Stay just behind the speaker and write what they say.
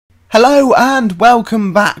Hello and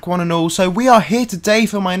welcome back one and all. So we are here today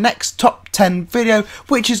for my next top 10 video,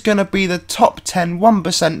 which is going to be the top 10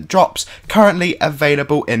 1% drops currently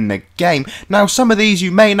available in the game. Now some of these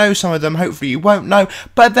you may know, some of them hopefully you won't know,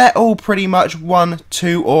 but they're all pretty much 1,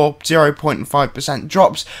 2 or 0.5%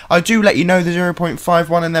 drops. I do let you know the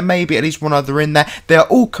 0.51 and there may be at least one other in there. They are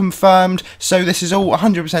all confirmed, so this is all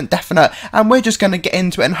 100% definite, and we're just going to get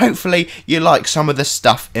into it and hopefully you like some of the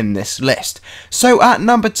stuff in this list. So at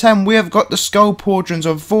number 10 we have got the Skull Pauldrons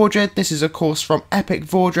of Vordred. This is of course from Epic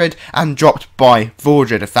Vordred and dropped by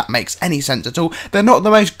Vordred, if that makes any sense at all. They're not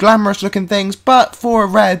the most glamorous looking things, but for a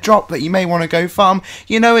rare drop that you may want to go farm,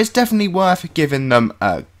 you know, it's definitely worth giving them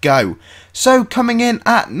a go. So coming in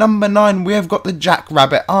at number 9 we have got the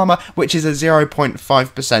Jackrabbit Armour, which is a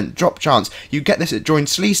 0.5% drop chance. You get this at Join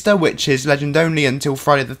Sleester, which is legend only until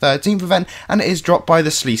Friday the 13th event, and it is dropped by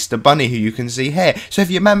the Sleester Bunny, who you can see here. So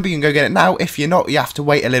if you're a member you can go get it now. If you're not, you have to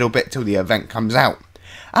wait a little bit till the event comes out.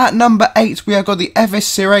 At number 8 we have got the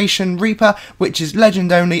Evisceration Reaper, which is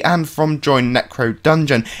legend only and from Join Necro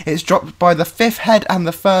Dungeon. It's dropped by the 5th head and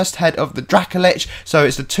the 1st head of the Dracolich, so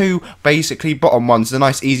it's the two basically bottom ones, the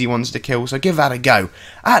nice easy ones to kill, so give that a go.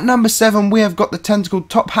 At number 7 we have got the Tentacled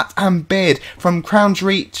Top Hat and Beard from Crown's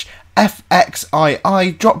Reach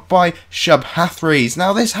FXII, dropped by Shub Hathreys.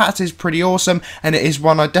 Now this hat is pretty awesome and it is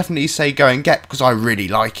one I definitely say go and get because I really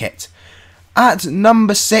like it. At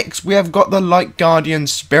number 6 we have got the Light Guardian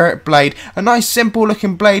Spirit Blade, a nice simple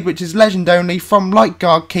looking blade which is legend only from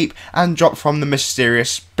Lightguard Keep and dropped from the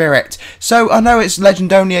Mysterious Spirit. So I know it's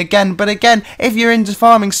legend only again, but again if you're into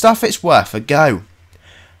farming stuff it's worth a go.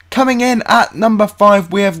 Coming in at number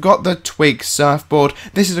 5 we have got the Twig Surfboard.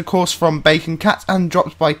 This is of course from Bacon Cat and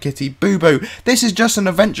dropped by Kitty Boo Boo. This is just an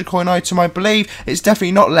adventure coin item I believe. It's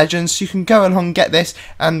definitely not legends, so you can go along and get this,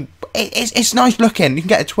 and it's nice looking. You can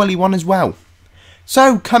get a twilly one as well.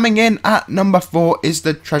 So coming in at number 4 is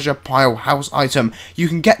the Treasure Pile House item. You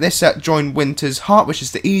can get this at Join Winter's Heart, which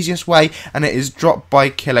is the easiest way, and it is dropped by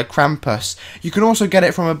Killer Krampus. You can also get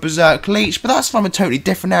it from a Berserk Leech, but that's from a totally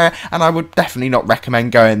different area, and I would definitely not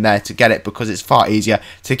recommend going there to get it because it's far easier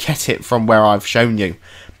to get it from where I've shown you.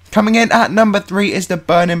 Coming in at number 3 is the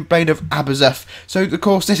Burning Blade of Abazuth. So of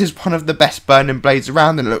course this is one of the best burning blades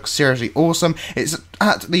around and it looks seriously awesome. It's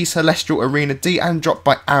at the Celestial Arena D and dropped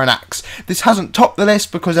by Aranax. This hasn't topped the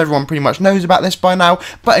list because everyone pretty much knows about this by now,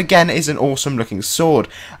 but again it is an awesome looking sword.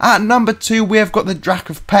 At number 2 we have got the Drac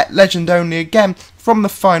of Pet, legend only again, from the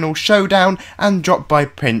Final Showdown and dropped by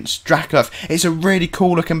Prince Dracoth. It's a really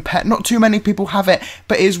cool looking pet, not too many people have it,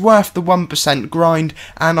 but it is worth the 1% grind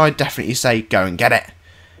and I definitely say go and get it.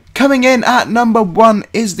 Coming in at number 1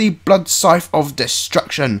 is the Blood Scythe of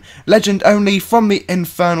Destruction, legend only from the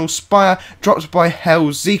Infernal Spire, dropped by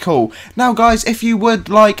Hellzeekle. Now guys, if you would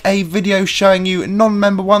like a video showing you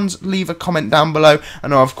non-member ones, leave a comment down below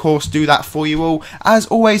and I'll of course do that for you all. As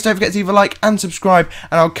always, don't forget to either like and subscribe,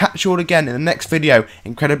 and I'll catch you all again in the next video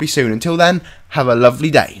incredibly soon. Until then, have a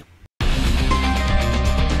lovely day.